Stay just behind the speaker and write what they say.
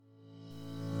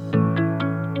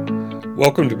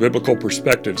Welcome to Biblical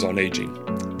Perspectives on Aging,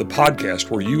 the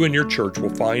podcast where you and your church will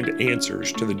find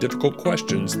answers to the difficult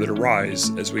questions that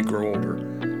arise as we grow older.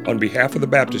 On behalf of the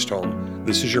Baptist Home,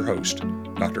 this is your host,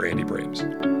 Dr. Andy Brams.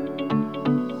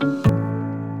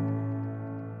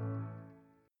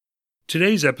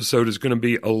 Today's episode is going to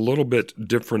be a little bit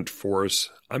different for us.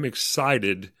 I'm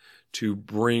excited to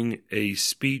bring a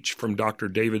speech from Dr.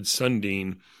 David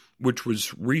Sundin, which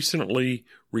was recently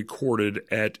recorded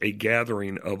at a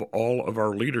gathering of all of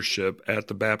our leadership at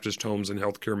the Baptist Homes and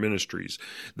Healthcare Ministries.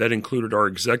 That included our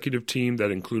executive team,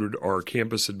 that included our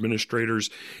campus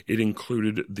administrators, it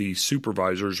included the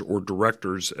supervisors or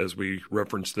directors, as we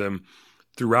reference them,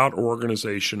 throughout our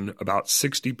organization, about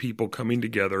 60 people coming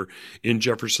together in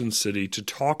Jefferson City to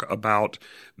talk about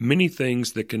many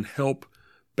things that can help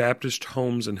Baptist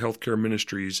Homes and Healthcare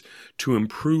Ministries to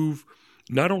improve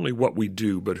not only what we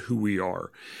do, but who we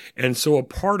are. And so a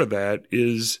part of that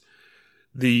is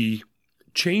the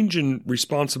change in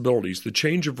responsibilities, the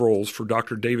change of roles for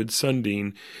Dr. David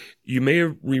Sundin. You may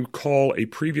recall a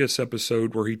previous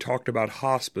episode where he talked about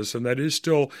hospice, and that is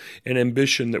still an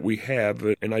ambition that we have,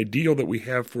 an ideal that we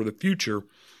have for the future.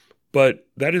 But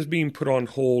that is being put on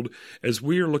hold as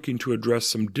we are looking to address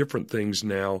some different things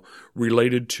now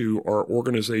related to our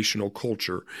organizational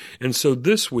culture. And so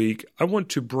this week, I want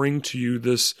to bring to you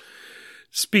this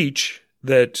speech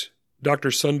that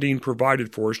Dr. Sundin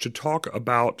provided for us to talk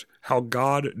about how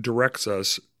God directs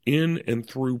us in and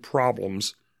through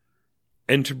problems,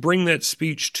 and to bring that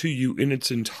speech to you in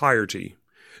its entirety.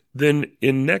 Then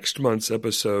in next month's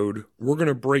episode, we're going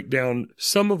to break down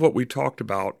some of what we talked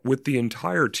about with the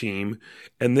entire team,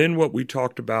 and then what we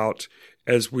talked about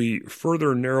as we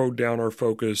further narrowed down our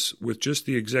focus with just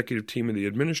the executive team and the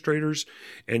administrators,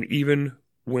 and even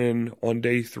when on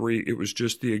day 3 it was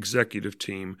just the executive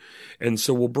team. And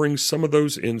so we'll bring some of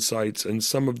those insights and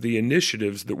some of the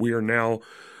initiatives that we are now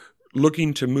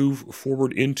looking to move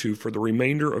forward into for the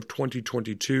remainder of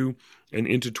 2022 and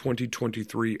into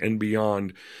 2023 and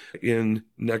beyond in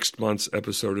next month's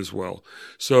episode as well.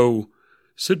 So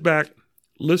sit back,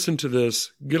 listen to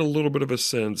this, get a little bit of a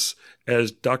sense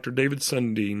as Dr. David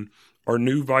Sundin, our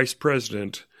new Vice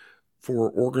President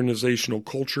for Organizational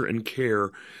Culture and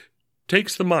Care,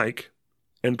 takes the mic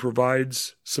and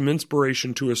provides some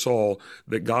inspiration to us all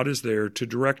that God is there to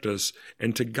direct us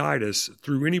and to guide us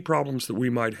through any problems that we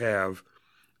might have,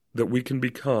 that we can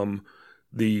become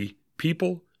the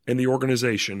people and the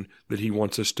organization that He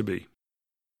wants us to be.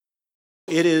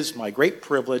 It is my great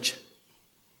privilege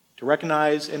to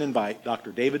recognize and invite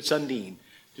Dr. David Sundin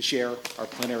to share our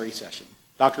plenary session.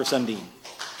 Dr. Sundin.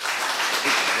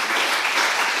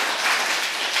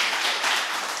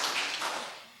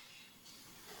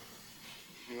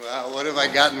 Wow, what have I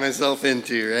gotten myself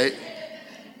into, right?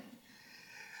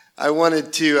 I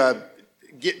wanted to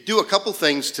do a couple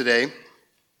things today.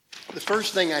 The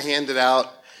first thing I handed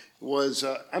out was,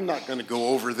 I'm not going to go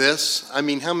over this. I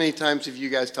mean, how many times have you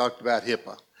guys talked about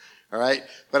HIPAA? All right?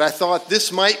 But I thought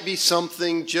this might be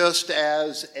something just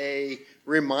as a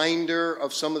reminder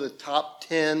of some of the top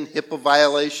 10 HIPAA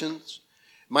violations.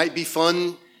 Might be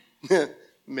fun,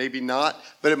 maybe not,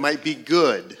 but it might be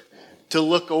good to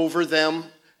look over them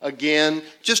again,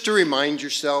 just to remind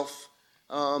yourself.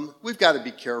 We've got to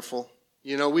be careful.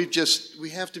 You know, we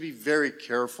have to be very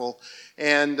careful.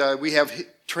 And we have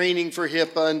training for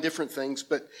HIPAA and different things.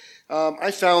 But I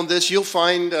found this. You'll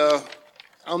find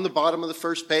on the bottom of the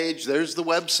first page, there's the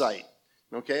website.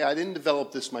 Okay, I didn't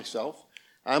develop this myself.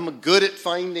 I'm good at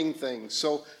finding things.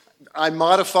 So I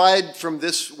modified from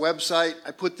this website. I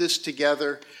put this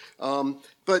together.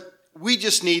 But we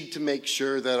just need to make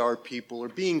sure that our people are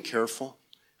being careful.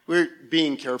 We're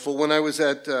being careful. When I was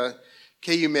at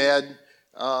KU Med,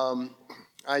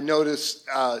 I noticed,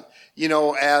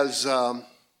 as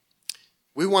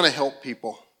we want to help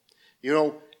people,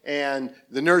 and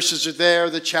the nurses are there,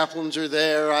 the chaplains are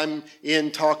there. I'm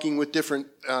in talking with different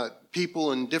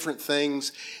people and different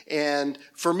things. And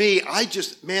for me, I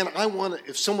want to,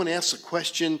 if someone asks a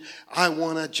question, I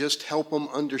want to just help them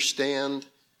understand.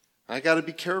 I got to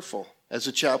be careful as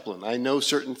a chaplain. I know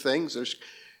certain things.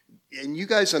 And you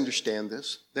guys understand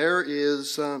this. There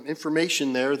is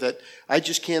information there that I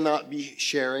just cannot be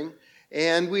sharing.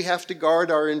 And we have to guard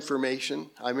our information.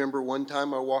 I remember one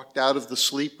time I walked out of the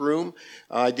sleep room.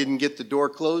 I didn't get the door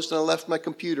closed and I left my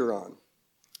computer on.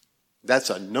 That's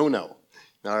a no-no.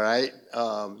 All right?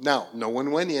 Now, no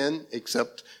one went in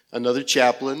except another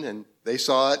chaplain, and they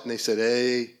saw it and they said,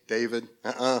 "Hey, David,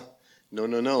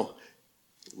 no.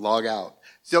 Log out."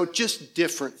 So just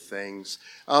different things.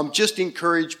 Just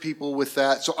encourage people with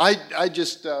that. So I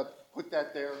just put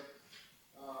that there.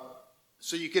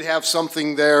 so you could have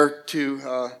something there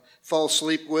to fall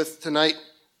asleep with tonight.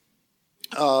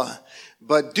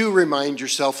 But do remind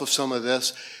yourself of some of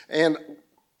this. And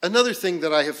another thing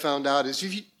that I have found out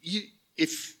is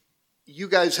if you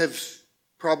guys have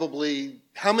probably,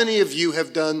 how many of you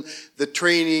have done the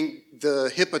training,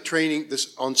 the HIPAA training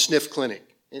this on Sniff Clinic?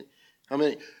 How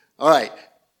many? All right.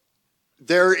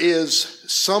 There is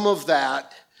some of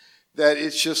that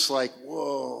it's just like,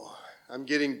 whoa, I'm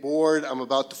getting bored. I'm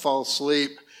about to fall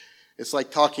asleep. It's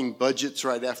like talking budgets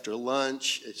right after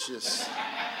lunch. It's just...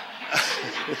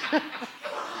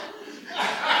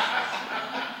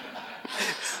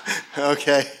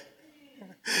 Okay.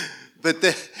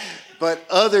 But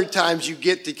other times you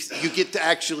get to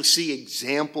actually see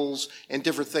examples and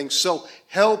different things. So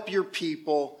help your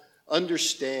people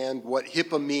understand what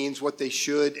HIPAA means, what they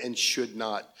should and should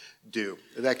not do.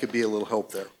 That could be a little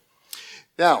help there.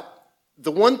 Now,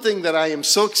 the one thing that I am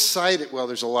so excited, well,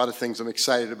 there's a lot of things I'm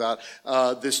excited about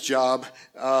this job,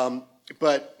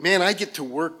 but man, I get to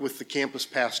work with the campus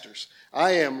pastors.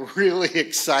 I am really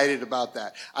excited about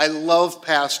that. I love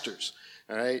pastors,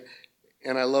 all right,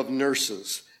 and I love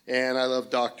nurses, and I love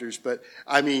doctors, but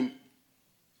I mean,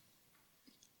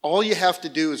 all you have to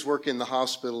do is work in the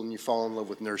hospital and you fall in love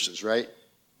with nurses, right?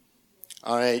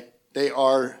 All right, they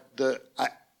are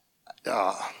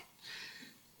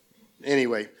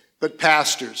anyway, but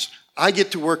pastors, I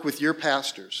get to work with your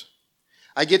pastors.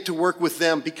 I get to work with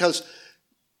them because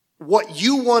what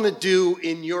you want to do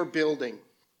in your building,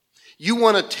 you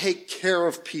want to take care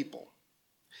of people.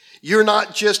 You're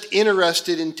not just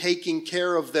interested in taking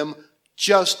care of them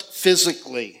just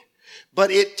physically,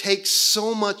 but it takes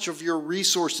so much of your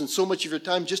resource and so much of your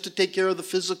time just to take care of the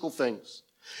physical things.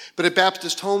 But at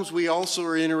Baptist Homes, we also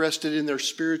are interested in their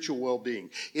spiritual well-being,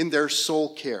 in their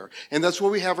soul care. And that's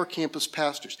where we have our campus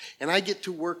pastors. And I get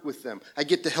to work with them. I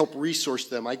get to help resource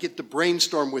them. I get to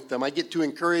brainstorm with them. I get to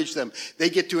encourage them. They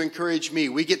get to encourage me.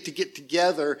 We get to get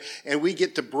together and we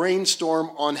get to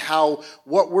brainstorm on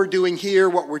what we're doing here,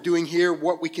 what we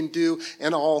can do,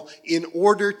 and all in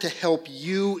order to help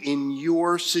you in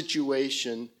your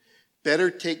situation better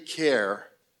take care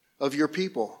of your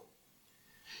people.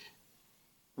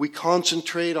 We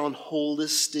concentrate on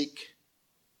holistic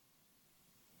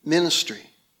ministry.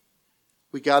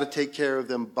 We got to take care of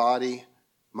them body,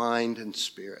 mind, and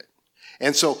spirit.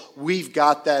 And so we've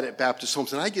got that at Baptist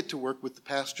Homes, and I get to work with the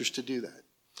pastors to do that.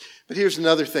 But here's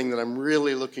another thing that I'm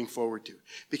really looking forward to,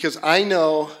 because I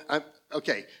know,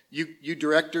 you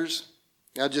directors,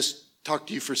 I'll just talk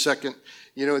to you for a second.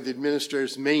 You know, the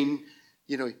administrators,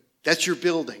 that's your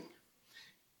building.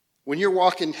 When you're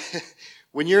walking...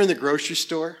 When you're in the grocery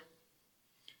store,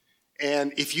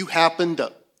 and if you happen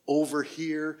to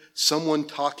overhear someone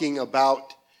talking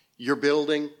about your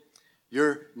building,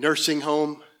 your nursing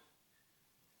home,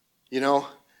 you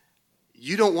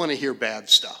don't want to hear bad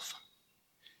stuff.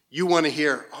 You want to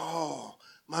hear, oh,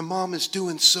 my mom is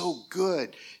doing so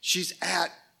good.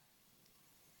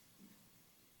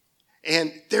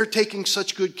 And they're taking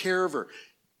such good care of her.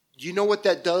 You know what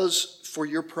that does for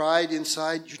your pride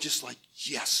inside? You're just like,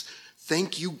 yes.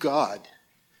 Thank you, God.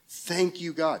 Thank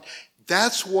you, God.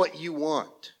 That's what you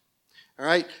want. All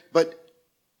right? But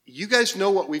you guys know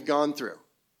what we've gone through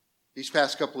these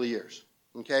past couple of years.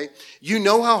 Okay? You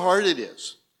know how hard it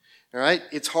is. All right?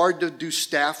 It's hard to do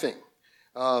staffing.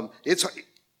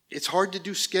 It's hard to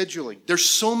do scheduling. There's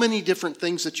so many different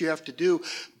things that you have to do.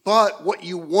 But what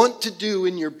you want to do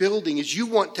in your building is you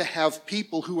want to have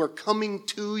people who are coming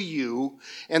to you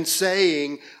and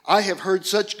saying, I have heard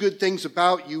such good things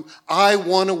about you. I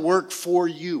want to work for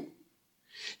you.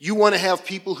 You want to have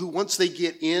people who, once they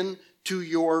get into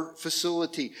your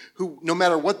facility, who, no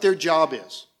matter what their job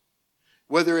is,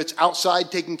 whether it's outside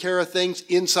taking care of things,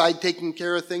 inside taking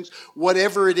care of things,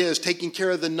 whatever it is, taking care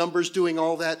of the numbers, doing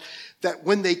all that, that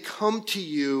when they come to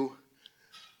you,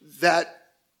 that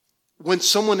when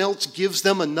someone else gives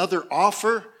them another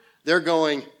offer, they're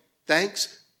going,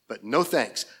 thanks, but no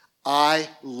thanks. I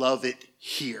love it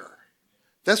here.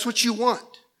 That's what you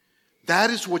want.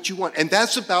 That is what you want. And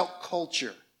that's about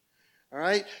culture. All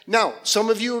right? Now,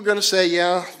 some of you are going to say,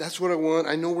 yeah, that's what I want.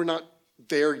 I know we're not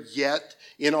there yet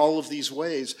in all of these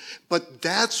ways, but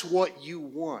that's what you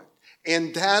want.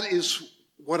 And that is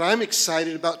what I'm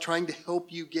excited about trying to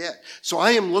help you get. So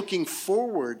I am looking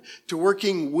forward to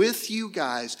working with you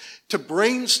guys to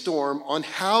brainstorm on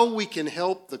how we can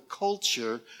help the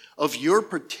culture of your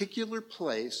particular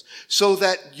place so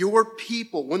that your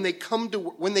people, when they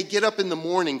get up in the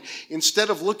morning, instead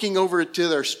of looking over to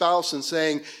their spouse and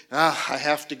saying, I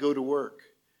have to go to work,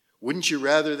 wouldn't you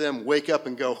rather them wake up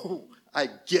and go, oh, I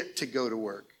get to go to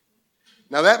work?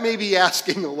 Now that may be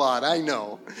asking a lot, I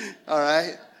know, all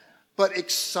right? But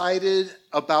excited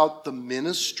about the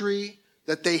ministry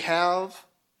that they have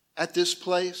at this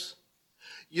place.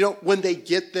 You know, when they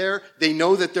get there, they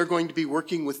know that they're going to be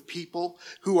working with people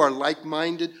who are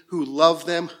like-minded, who love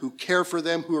them, who care for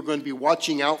them, who are going to be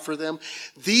watching out for them.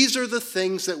 These are the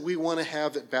things that we want to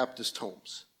have at Baptist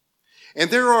Homes. And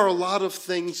there are a lot of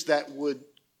things that would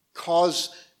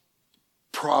cause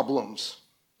problems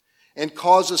and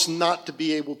cause us not to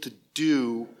be able to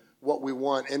do what we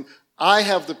want. And I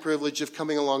have the privilege of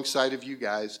coming alongside of you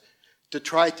guys to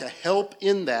try to help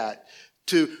in that,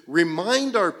 to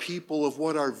remind our people of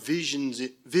what our vision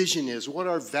is, what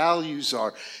our values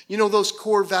are. You know, those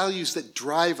core values that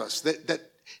drive us,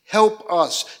 that help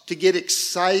us to get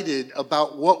excited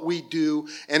about what we do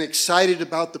and excited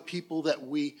about the people that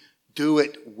we do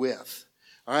it with.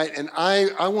 All right, and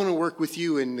I want to work with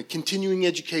you in the continuing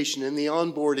education and the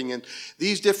onboarding and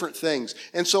these different things.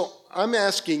 And so I'm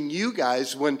asking you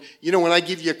guys, when I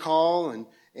give you a call and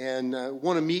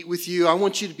want to meet with you, I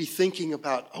want you to be thinking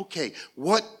about, okay,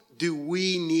 what do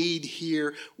we need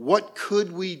here? What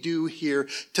could we do here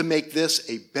to make this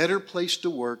a better place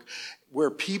to work, where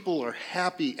people are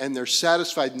happy and they're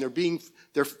satisfied and they're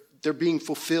being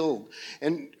fulfilled?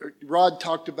 And Rod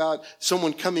talked about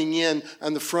someone coming in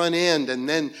on the front end and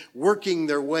then working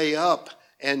their way up,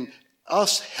 and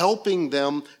us helping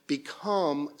them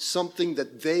become something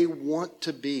that they want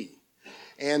to be.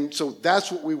 And so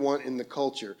that's what we want in the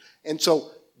culture. And so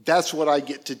that's what I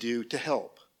get to do to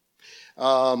help.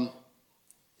 Am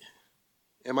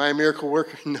I a miracle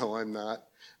worker? No, I'm not.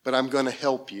 But I'm going to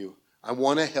help you. I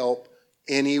want to help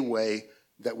any way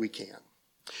that we can.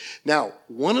 Now,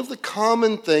 one of the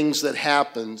common things that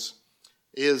happens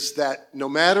is that no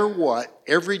matter what,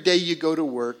 every day you go to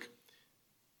work,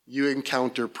 you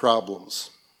encounter problems.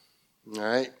 All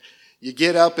right? You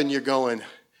get up and you're going,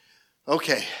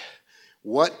 okay,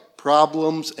 what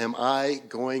problems am I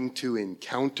going to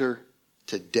encounter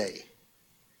today?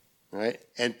 All right?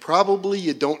 And probably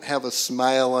you don't have a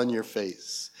smile on your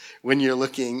face when you're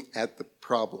looking at the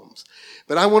problems.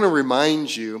 But I want to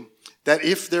remind you that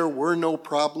if there were no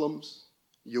problems,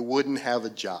 you wouldn't have a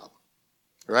job.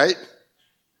 Right?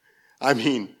 I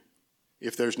mean,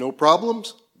 if there's no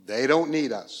problems, they don't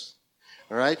need us.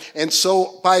 All right? And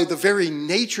so by the very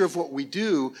nature of what we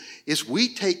do is we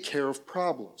take care of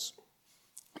problems.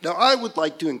 Now, I would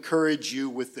like to encourage you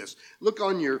with this. Look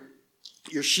on your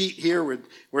sheet here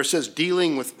where it says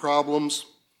dealing with problems.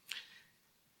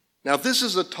 Now, this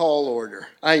is a tall order,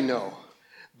 I know.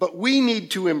 But we need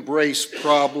to embrace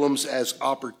problems as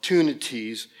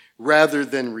opportunities rather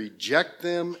than reject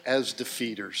them as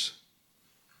defeaters.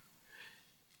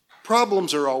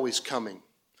 Problems are always coming.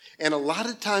 And a lot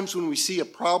of times when we see a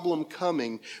problem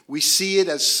coming, we see it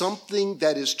as something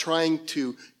that is trying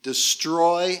to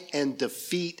destroy and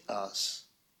defeat us.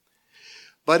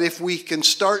 But if we can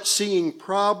start seeing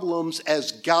problems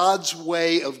as God's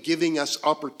way of giving us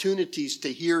opportunities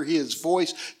to hear His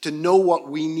voice, to know what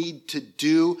we need to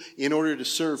do in order to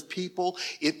serve people,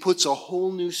 it puts a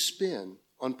whole new spin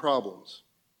on problems.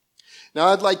 Now,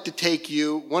 I'd like to take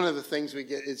you, one of the things we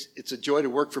get is, it's a joy to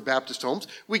work for Baptist Homes,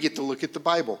 we get to look at the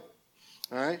Bible.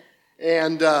 All right?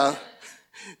 And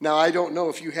now I don't know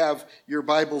if you have your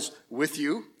Bibles with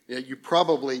you. You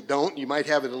probably don't. You might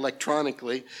have it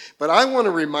electronically. But I want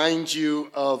to remind you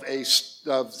of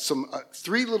some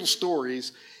three little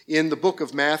stories in the book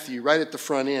of Matthew, right at the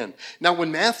front end. Now, when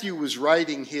Matthew was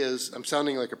writing I'm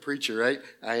sounding like a preacher, right?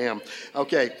 I am.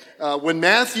 Okay. When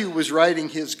Matthew was writing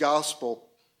his gospel,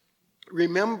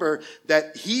 remember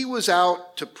that he was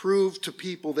out to prove to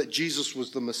people that Jesus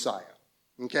was the Messiah.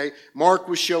 Okay, Mark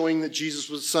was showing that Jesus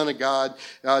was the Son of God.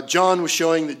 John was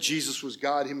showing that Jesus was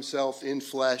God Himself in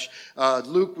flesh.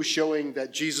 Luke was showing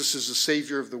that Jesus is the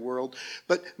Savior of the world.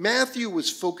 But Matthew was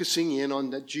focusing in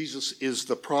on that Jesus is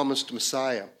the promised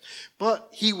Messiah. But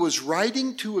he was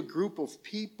writing to a group of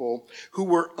people who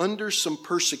were under some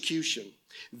persecution.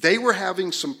 They were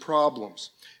having some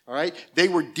problems. All right, they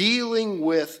were dealing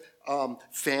with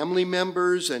family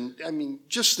members, and I mean,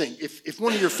 just think, if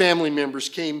one of your family members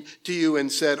came to you and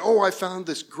said, oh, I found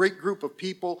this great group of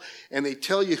people, and they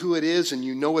tell you who it is, and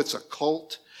you know it's a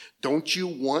cult, don't you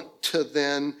want to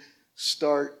then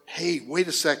start, hey, wait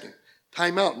a second,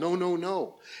 time out,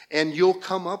 no. And you'll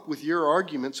come up with your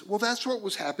arguments. Well, that's what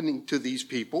was happening to these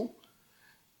people.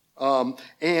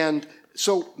 And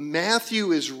so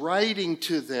Matthew is writing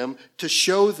to them to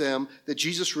show them that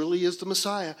Jesus really is the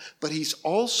Messiah, but he's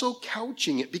also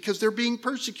couching it because they're being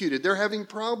persecuted. They're having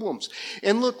problems.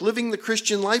 And look, living the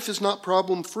Christian life is not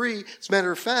problem-free. As a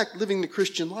matter of fact, living the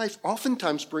Christian life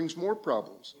oftentimes brings more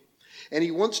problems. And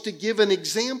he wants to give an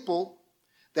example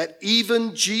that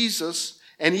even Jesus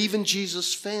and even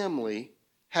Jesus' family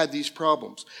had these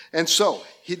problems. And so,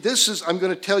 I'm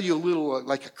going to tell you a little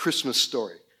like a Christmas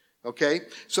story. Okay?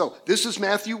 So, this is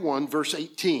Matthew 1, verse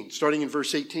 18, starting in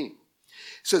verse 18. It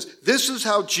says, "This is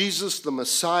how Jesus the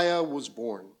Messiah was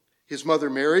born. His mother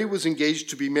Mary was engaged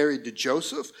to be married to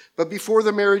Joseph, but before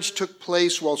the marriage took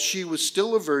place, while she was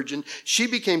still a virgin, she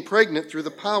became pregnant through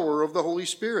the power of the Holy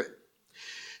Spirit.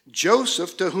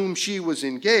 Joseph, to whom she was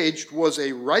engaged, was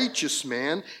a righteous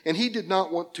man, and he did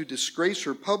not want to disgrace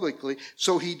her publicly,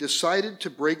 so he decided to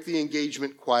break the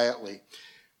engagement quietly."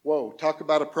 Whoa, talk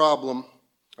about a problem.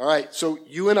 All right, so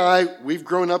you and I, we've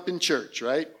grown up in church,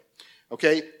 right?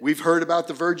 Okay, we've heard about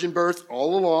the virgin birth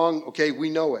all along. Okay, we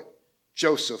know it.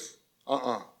 Joseph,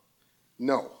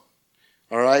 no.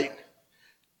 All right?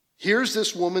 Here's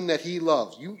this woman that he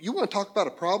loves. You want to talk about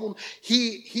a problem?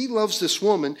 He loves this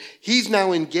woman. He's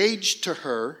now engaged to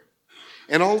her.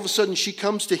 And all of a sudden she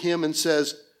comes to him and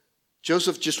says,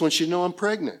 "Joseph just wants you to know I'm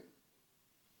pregnant."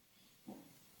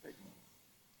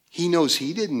 He knows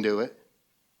he didn't do it.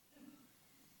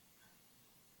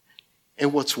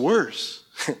 And what's worse,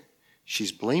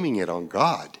 she's blaming it on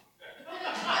God.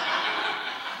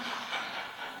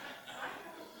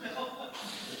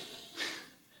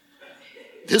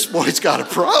 This boy's got a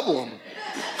problem.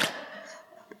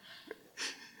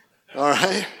 All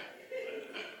right?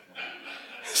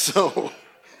 So,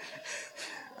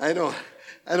 I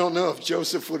don't know if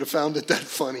Joseph would have found it that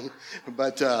funny,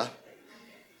 but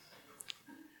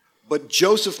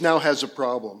Joseph now has a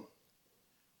problem.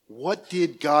 What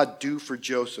did God do for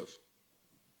Joseph?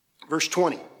 Verse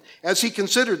 20. "As he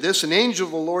considered this, an angel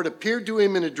of the Lord appeared to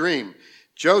him in a dream.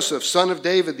 'Joseph, son of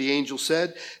David,' the angel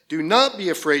said, 'do not be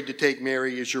afraid to take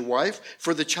Mary as your wife,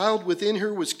 for the child within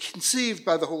her was conceived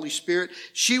by the Holy Spirit.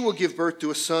 She will give birth to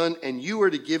a son, and you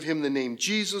are to give him the name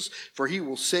Jesus, for he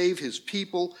will save his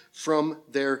people from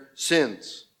their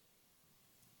sins.'"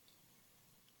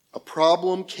 A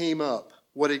problem came up.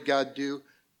 What did God do?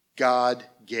 God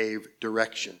gave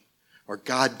direction, or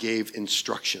God gave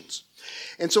instructions.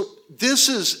 And so this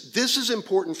is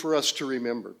important for us to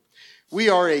remember. We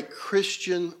are a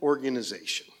Christian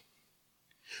organization.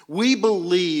 We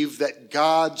believe that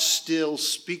God still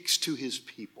speaks to his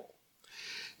people.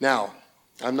 Now,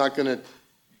 I'm not going to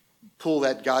pull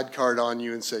that God card on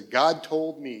you and say, "God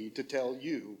told me to tell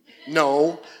you."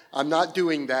 No, I'm not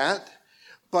doing that.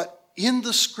 But in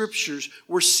the scriptures,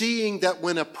 we're seeing that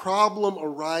when a problem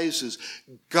arises,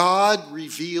 God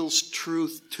reveals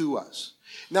truth to us.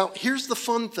 Now, here's the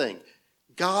fun thing.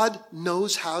 God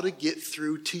knows how to get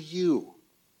through to you.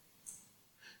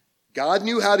 God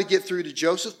knew how to get through to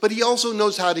Joseph, but he also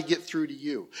knows how to get through to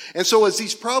you. And so as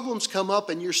these problems come up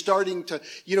and you're starting to,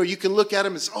 you can look at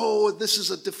them as, "Oh, this is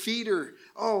a defeater.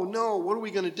 Oh, no, what are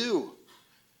we going to do?"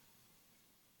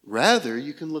 Rather,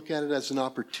 you can look at it as an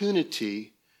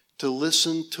opportunity to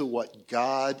listen to what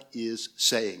God is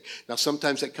saying. Now,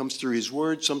 sometimes that comes through his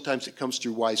word. Sometimes it comes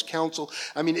through wise counsel.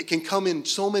 I mean, it can come in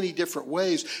so many different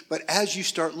ways. But as you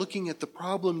start looking at the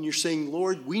problem and you're saying,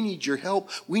 "Lord, we need your help.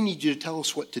 We need you to tell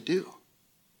us what to do,"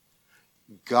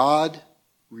 God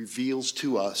reveals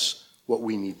to us what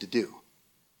we need to do.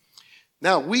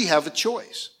 Now, we have a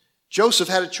choice. Joseph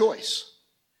had a choice.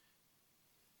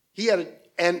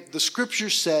 And the scripture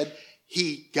said,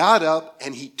 he got up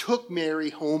and he took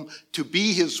Mary home to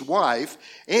be his wife,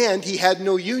 and he had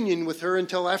no union with her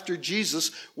until after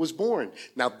Jesus was born.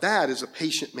 Now that is a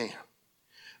patient man,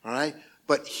 all right?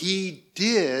 But he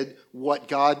did what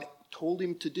God told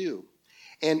him to do.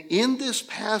 And in this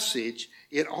passage,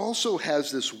 it also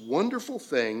has this wonderful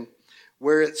thing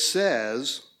where it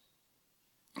says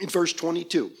in verse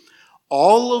 22,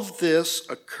 "All of this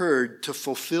occurred to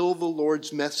fulfill the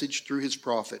Lord's message through his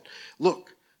prophet.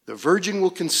 Look, the virgin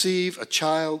will conceive a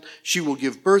child. She will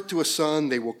give birth to a son.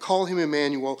 They will call him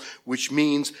Emmanuel, which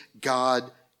means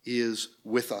God is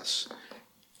with us."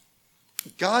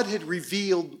 God had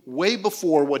revealed way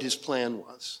before what his plan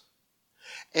was.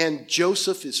 And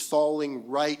Joseph is falling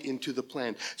right into the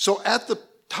plan. So at the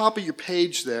top of your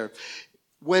page there,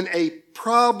 when a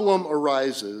problem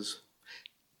arises,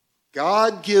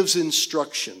 God gives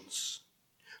instructions.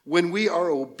 When we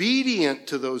are obedient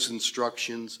to those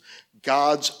instructions,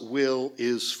 God's will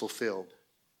is fulfilled.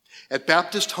 At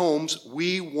Baptist Homes,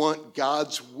 we want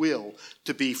God's will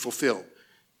to be fulfilled.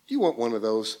 Do you want one of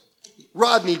those?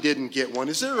 Rodney didn't get one.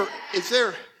 Is there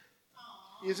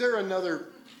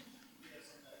another?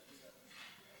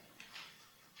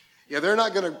 Yeah, they're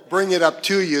not going to bring it up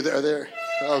to you. They're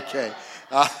okay.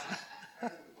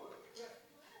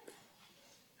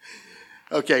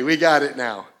 Okay, we got it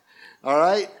now. All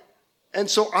right? And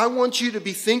so I want you to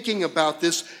be thinking about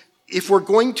this. If we're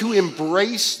going to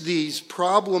embrace these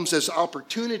problems as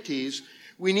opportunities,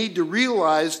 we need to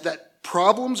realize that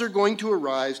problems are going to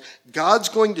arise. God's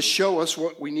going to show us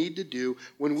what we need to do.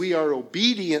 When we are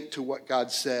obedient to what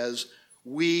God says,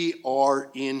 we are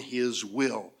in his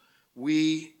will.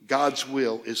 God's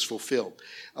will is fulfilled.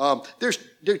 Let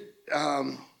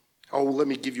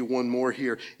me give you one more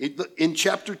here. In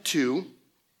chapter 2,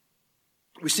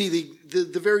 we see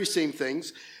the very same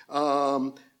things.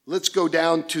 Let's go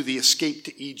down to the escape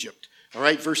to Egypt. All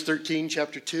right, verse 13,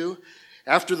 chapter 2.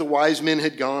 After the wise men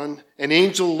had gone, an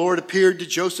angel of the Lord appeared to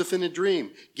Joseph in a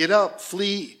dream. Get up,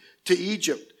 flee to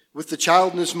Egypt with the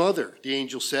child and his mother, the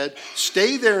angel said.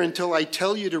 Stay there until I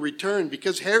tell you to return,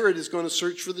 because Herod is going to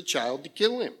search for the child to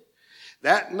kill him.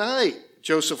 That night,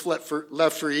 Joseph left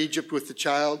for Egypt with the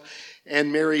child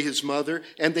and Mary, his mother,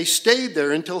 and they stayed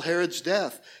there until Herod's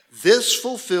death. This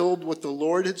fulfilled what the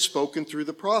Lord had spoken through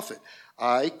the prophet.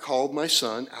 I called my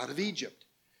son out of Egypt.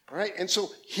 All right, and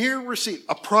so here we see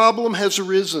a problem has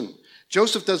arisen.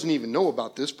 Joseph doesn't even know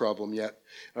about this problem yet.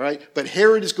 All right, but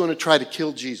Herod is going to try to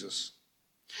kill Jesus.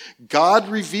 God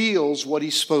reveals what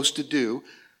he's supposed to do.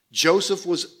 Joseph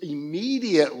was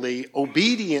immediately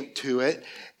obedient to it,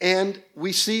 and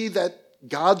we see that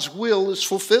God's will is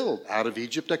fulfilled. Out of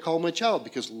Egypt I called my child,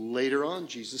 because later on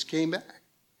Jesus came back.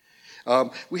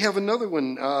 We have another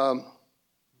one.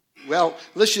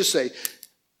 Let's just say,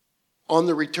 on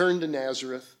the return to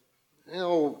Nazareth.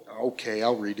 Oh, okay,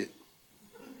 I'll read it.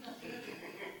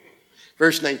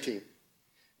 Verse 19.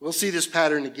 We'll see this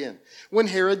pattern again. When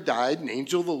Herod died, an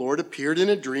angel of the Lord appeared in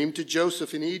a dream to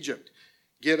Joseph in Egypt.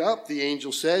 Get up, the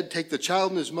angel said, take the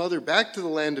child and his mother back to the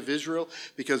land of Israel,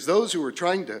 because those who were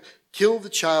trying to kill the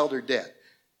child are dead.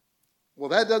 Well,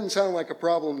 that doesn't sound like a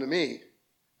problem to me.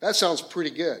 That sounds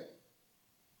pretty good.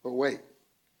 But wait.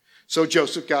 So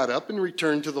Joseph got up and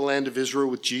returned to the land of Israel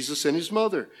with Jesus and his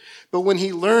mother. But when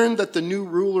he learned that the new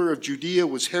ruler of Judea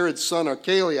was Herod's son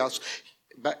Archelaus,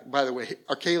 by the way,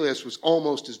 Archelaus was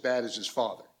almost as bad as his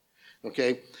father.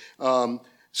 Okay?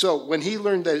 So when he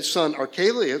learned that his son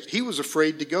Archelaus, he was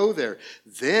afraid to go there.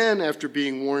 Then, after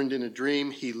being warned in a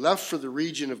dream, he left for the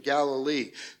region of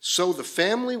Galilee. So the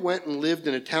family went and lived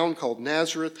in a town called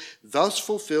Nazareth, thus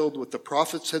fulfilled what the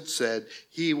prophets had said,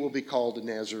 he will be called a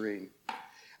Nazarene.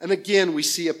 And again, we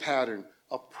see a pattern.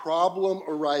 A problem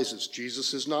arises.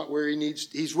 Jesus is not where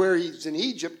he's where he's in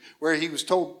Egypt, where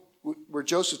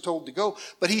Joseph's told to go,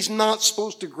 but he's not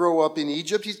supposed to grow up in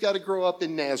Egypt. He's got to grow up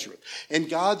in Nazareth. And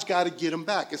God's got to get him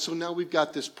back. And so now we've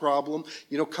got this problem.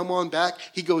 Come on back.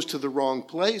 He goes to the wrong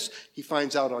place. He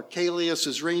finds out Archelaus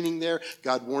is reigning there.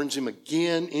 God warns him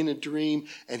again in a dream,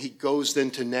 and he goes then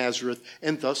to Nazareth,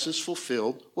 and thus is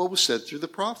fulfilled what was said through the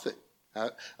prophet.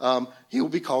 He will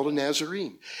be called a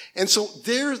Nazarene. And so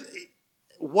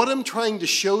what I'm trying to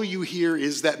show you here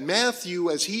is that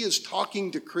Matthew, as he is talking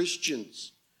to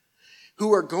Christians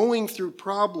who are going through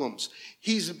problems,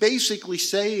 he's basically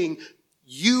saying,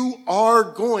 you are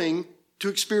going to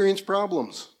experience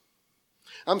problems.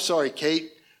 I'm sorry,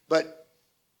 Kate, but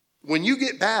when you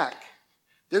get back,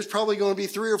 there's probably going to be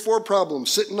 3 or 4 problems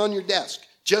sitting on your desk,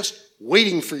 just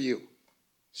waiting for you.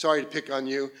 Sorry to pick on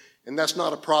you, and that's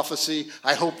not a prophecy.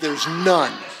 I hope there's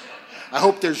none.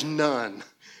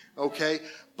 Okay?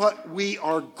 But we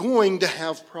are going to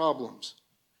have problems.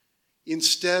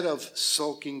 Instead of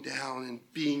sulking down and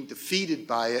being defeated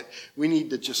by it, we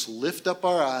need to just lift up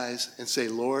our eyes and say,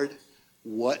 Lord,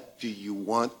 what do you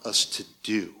want us to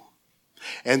do?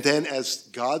 And then as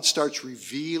God starts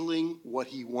revealing what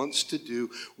he wants to do,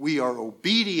 we are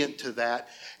obedient to that.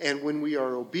 And when we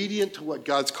are obedient to what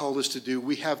God's called us to do,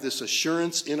 we have this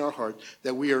assurance in our heart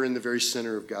that we are in the very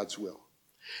center of God's will.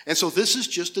 And so this is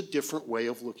just a different way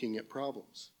of looking at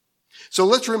problems. So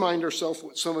let's remind ourselves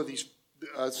what some of these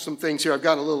some things here. I've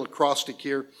got a little acrostic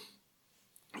here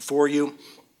for you.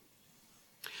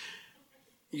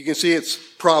 You can see it's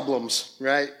problems,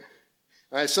 right?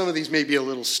 All right, some of these may be a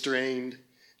little strained.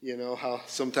 How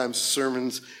sometimes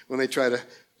sermons, when they try to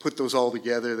put those all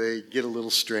together, they get a little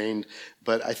strained.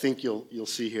 But I think you'll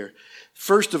see here.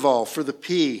 First of all, for the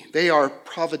P, they are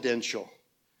providential.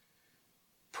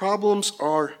 Problems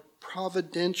are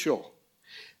providential.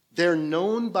 They're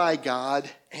known by God,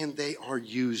 and they are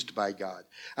used by God.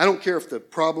 I don't care if the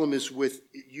problem is with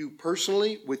you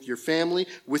personally, with your family,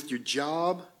 with your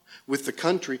job, with the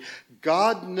country.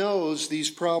 God knows these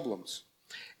problems,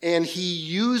 and he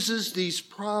uses these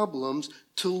problems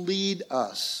to lead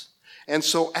us. And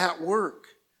so at work,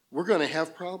 we're going to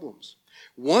have problems.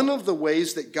 One of the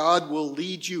ways that God will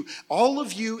lead you, all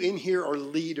of you in here are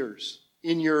leaders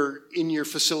in your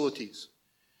facilities.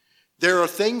 There are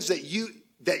things that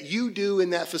that you do in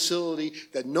that facility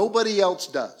that nobody else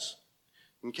does.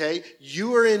 Okay?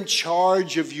 You are in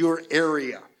charge of your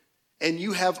area, and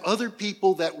you have other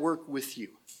people that work with you.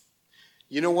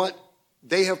 You know what?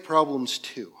 They have problems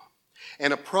too.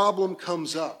 And a problem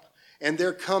comes up, and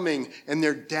they're coming, and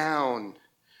they're down.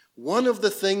 One of the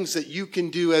things that you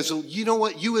can do you as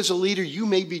a leader, you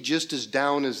may be just as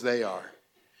down as they are.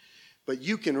 But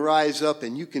you can rise up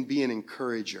and you can be an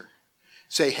encourager.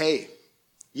 Say, hey,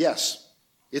 yes,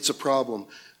 it's a problem,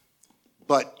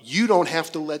 but you don't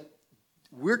have to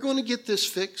we're going to get this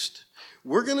fixed.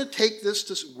 We're going to take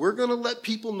this, we're going to let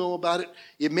people know about it.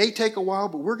 It may take a while,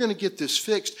 but we're going to get this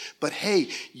fixed. But hey,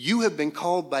 you have been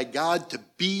called by God to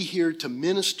be here to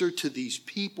minister to these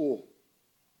people.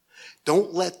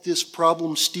 Don't let this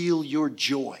problem steal your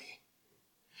joy.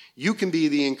 You can be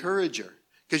the encourager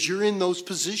because you're in those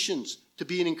positions to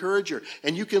be an encourager.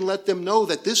 And you can let them know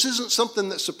that this isn't something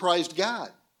that surprised God.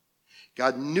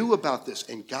 God knew about this,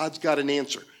 and God's got an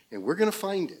answer, and we're going to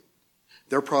find it.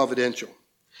 They're providential.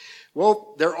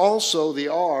 Well, the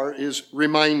R is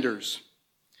reminders.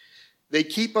 They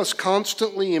keep us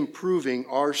constantly improving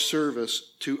our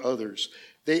service to others.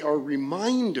 They are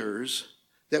reminders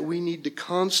that we need to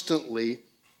constantly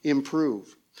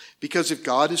improve. Because if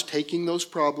God is taking those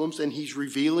problems and he's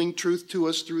revealing truth to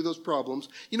us through those problems,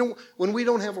 when we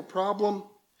don't have a problem,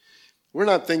 we're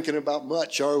not thinking about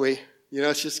much, are we?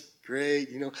 It's just great.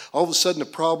 All of a sudden a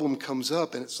problem comes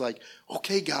up and it's like,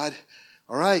 okay, God,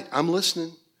 all right, I'm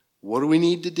listening. What do we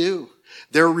need to do?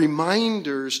 They're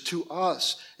reminders to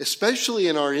us, especially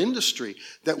in our industry,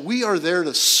 that we are there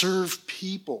to serve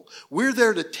people. We're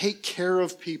there to take care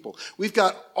of people. We've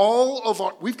got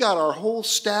our whole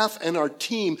staff and our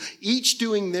team, each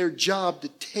doing their job to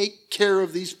take care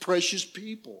of these precious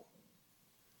people.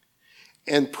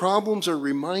 And problems are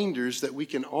reminders that we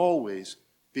can always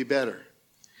be better.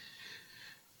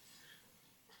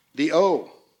 The O,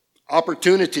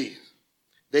 opportunity.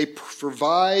 They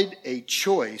provide a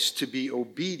choice to be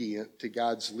obedient to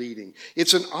God's leading.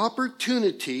 It's an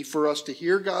opportunity for us to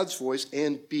hear God's voice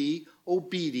and be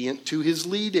obedient to his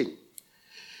leading.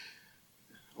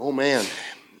 Oh man,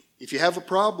 if you have a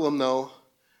problem though,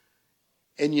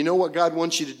 and you know what God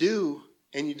wants you to do,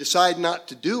 and you decide not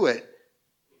to do it,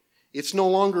 it's no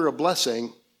longer a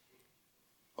blessing.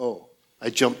 Oh, I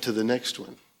jumped to the next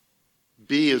one.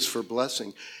 B is for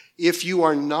blessing. If you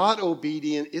are not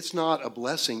obedient, it's not a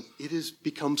blessing. It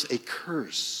becomes a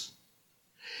curse.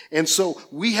 And so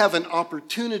we have an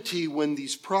opportunity when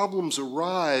these problems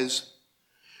arise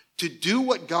to do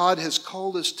what God has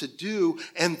called us to do,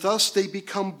 and thus they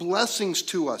become blessings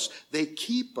to us. They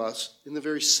keep us in the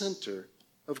very center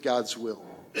of God's will.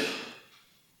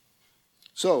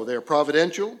 So they're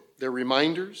providential, they're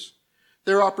reminders,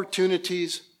 they're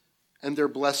opportunities, and they're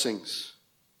blessings.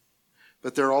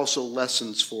 But they're also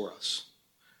lessons for us.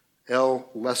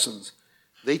 L, lessons.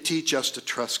 They teach us to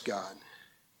trust God.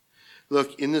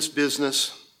 Look, in this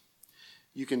business,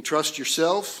 you can trust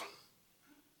yourself,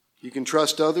 you can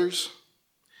trust others,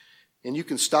 and you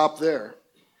can stop there.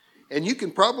 And you can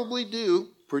probably do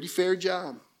a pretty fair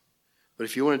job. But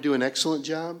if you want to do an excellent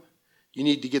job, you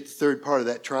need to get the third part of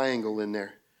that triangle in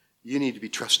there. You need to be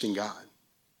trusting God.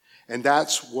 And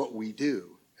that's what we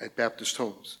do at Baptist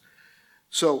Homes.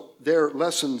 So they're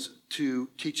lessons to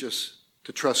teach us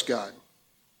to trust God.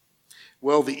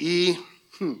 Well, the E,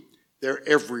 they're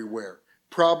everywhere.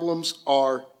 Problems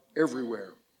are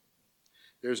everywhere.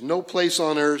 There's no place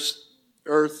on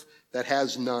earth that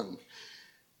has none.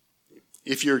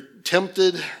 If you're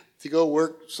tempted to go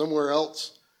work somewhere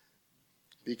else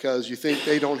because you think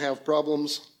they don't have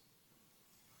problems,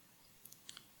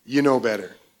 you know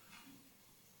better.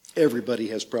 Everybody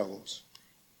has problems.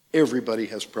 Everybody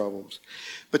has problems.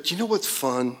 But you know what's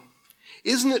fun?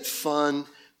 Isn't it fun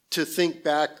to think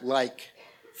back like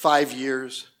 5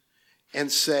 years and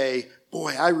say,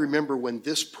 boy, I remember when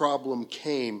this problem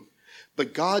came,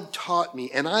 but God taught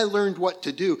me and I learned what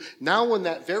to do. Now when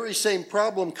that very same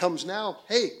problem comes now,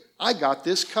 hey, I got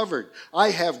this covered. I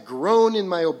have grown in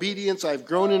my obedience. I've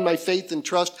grown in my faith and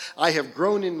trust. I have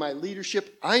grown in my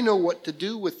leadership. I know what to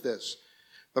do with this.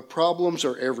 But problems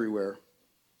are everywhere.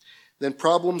 Then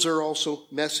problems are also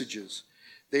messages.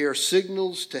 They are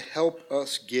signals to help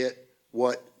us get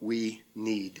what we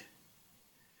need.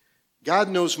 God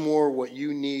knows more what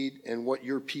you need and what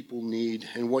your people need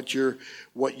and what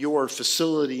your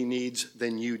facility needs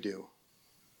than you do.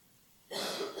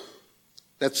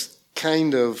 That's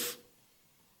kind of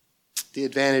the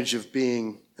advantage of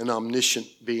being an omniscient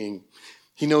being.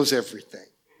 He knows everything,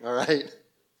 all right?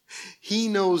 He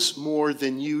knows more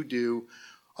than you do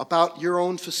about your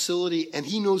own facility, and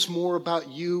he knows more about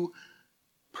you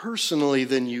personally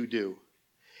than you do.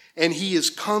 And he is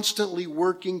constantly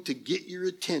working to get your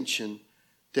attention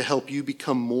to help you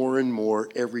become more and more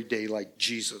every day like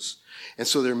Jesus. And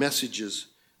so they're messages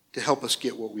to help us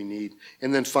get what we need.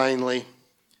 And then finally,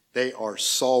 they are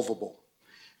solvable.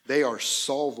 They are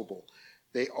solvable.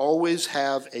 They always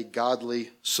have a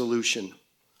godly solution.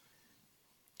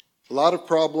 A lot of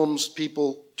problems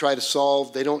people try to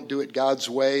solve, they don't do it God's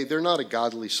way. They're not a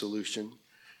godly solution.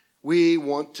 We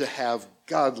want to have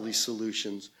godly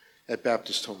solutions at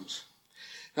Baptist Homes.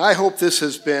 Now, I hope this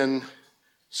has been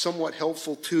somewhat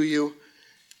helpful to you.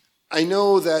 I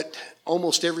know that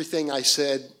almost everything I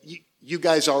said, you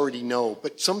guys already know,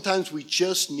 but sometimes we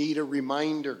just need a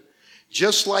reminder.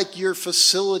 Just like your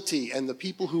facility and the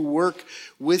people who work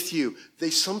with you, they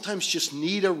sometimes just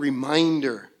need a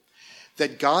reminder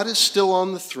that God is still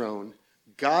on the throne,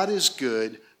 God is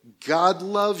good, God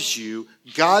loves you,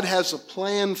 God has a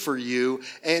plan for you,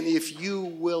 and if you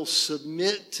will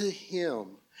submit to Him,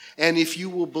 and if you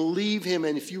will believe Him,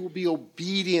 and if you will be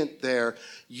obedient there,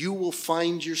 you will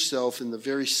find yourself in the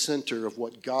very center of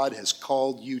what God has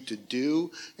called you to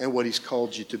do and what He's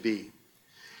called you to be.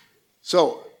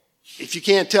 So, if you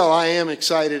can't tell, I am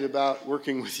excited about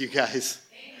working with you guys.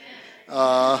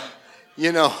 I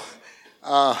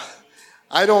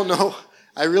don't know.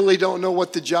 I really don't know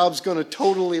what the job's going to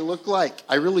totally look like.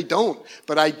 I really don't.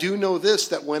 But I do know this,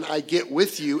 that when I get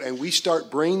with you and we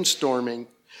start brainstorming,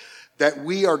 that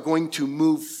we are going to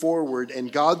move forward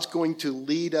and God's going to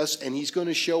lead us and He's going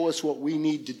to show us what we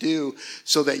need to do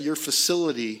so that your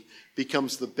facility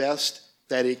becomes the best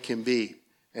that it can be.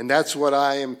 And that's what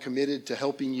I am committed to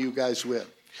helping you guys with.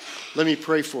 Let me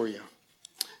pray for you.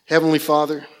 Heavenly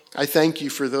Father, I thank you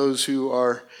for those who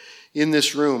are in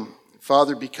this room,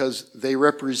 Father, because they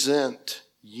represent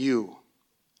you.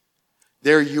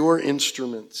 They're your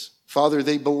instruments. Father,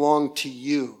 they belong to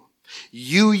you.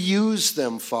 You use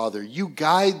them, Father. You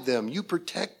guide them. You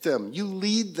protect them. You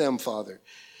lead them, Father.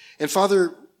 And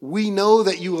Father, we know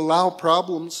that you allow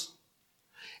problems,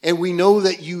 and we know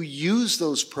that you use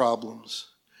those problems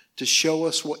to show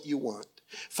us what you want.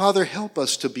 Father, help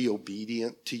us to be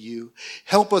obedient to you.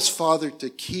 Help us, Father, to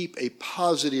keep a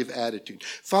positive attitude.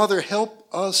 Father, help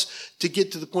us to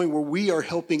get to the point where we are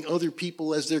helping other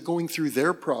people as they're going through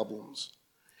their problems.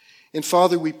 And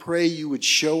Father, we pray you would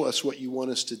show us what you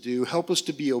want us to do. Help us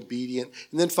to be obedient.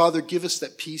 And then, Father, give us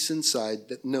that peace inside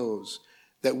that knows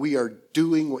that we are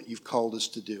doing what you've called us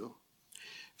to do.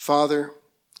 Father,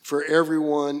 for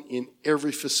everyone in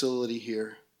every facility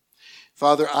here,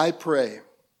 Father, I pray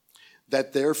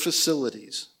that their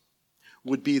facilities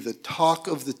would be the talk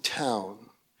of the town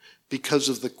because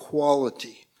of the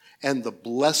quality and the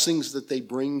blessings that they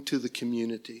bring to the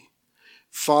community.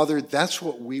 Father, that's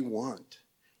what we want.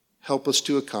 Help us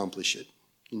to accomplish it.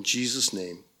 In Jesus'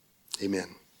 name,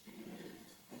 amen.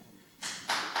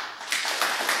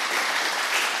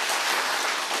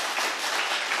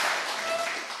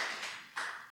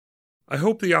 I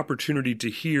hope the opportunity to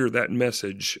hear that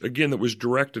message, again, that was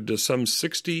directed to some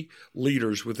 60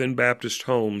 leaders within Baptist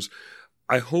Homes,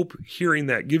 I hope hearing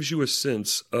that gives you a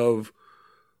sense of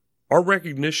our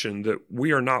recognition that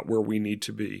we are not where we need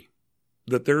to be,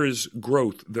 that there is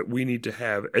growth that we need to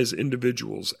have as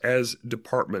individuals, as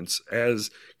departments,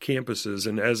 as campuses,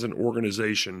 and as an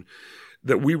organization,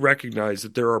 that we recognize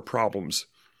that there are problems,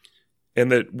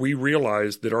 and that we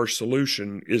realize that our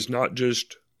solution is not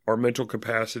just our mental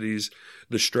capacities,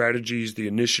 the strategies, the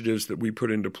initiatives that we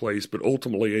put into place, but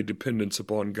ultimately a dependence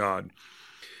upon God.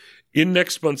 In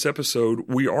next month's episode,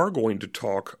 we are going to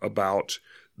talk about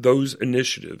those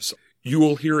initiatives. You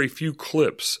will hear a few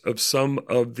clips of some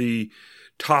of the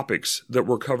topics that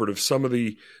were covered, of some of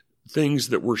the things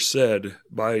that were said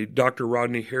by Dr.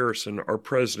 Rodney Harrison, our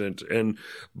president, and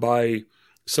by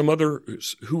some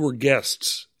others who were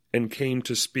guests and came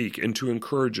to speak and to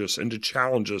encourage us and to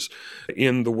challenge us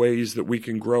in the ways that we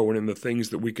can grow and in the things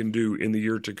that we can do in the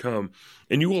year to come.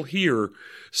 And you will hear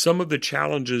some of the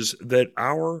challenges that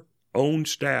our own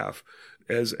staff,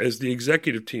 as the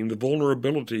executive team, the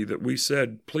vulnerability that we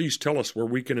said, please tell us where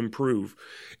we can improve.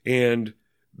 And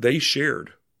they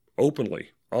shared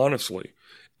openly, honestly,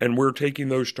 and we're taking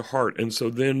those to heart. And so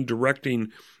then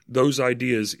directing those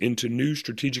ideas into new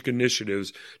strategic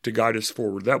initiatives to guide us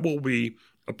forward. That will be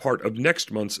a part of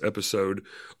next month's episode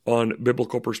on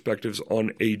Biblical Perspectives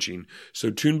on Aging. So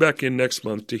tune back in next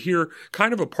month to hear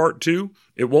kind of a part 2.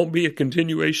 It won't be a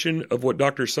continuation of what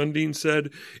Dr. Sundin said.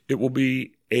 It will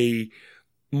be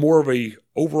more of a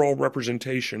overall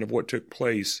representation of what took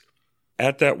place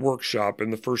at that workshop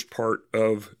in the first part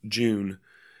of June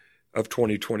of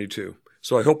 2022.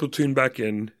 So I hope you'll tune back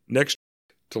in next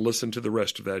to listen to the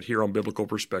rest of that here on Biblical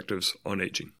Perspectives on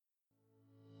Aging.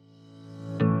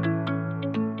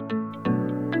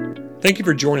 Thank you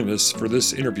for joining us for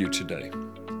this interview today.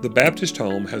 The Baptist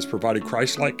Home has provided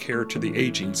Christ-like care to the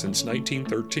aging since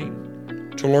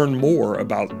 1913. To learn more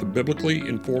about the biblically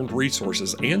informed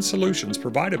resources and solutions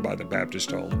provided by the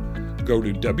Baptist Home, go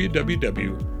to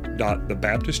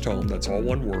www.thebaptisthome, that's all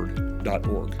one word,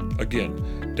 .org. Again,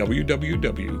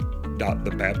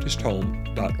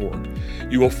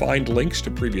 www.thebaptisthome.org. You will find links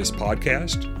to previous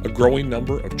podcasts, a growing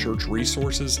number of church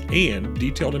resources, and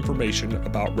detailed information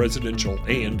about residential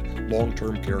and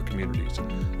long-term care communities.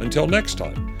 Until next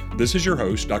time, this is your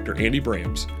host, Dr. Andy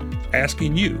Brams,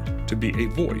 asking you to be a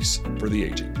voice for the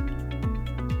aging.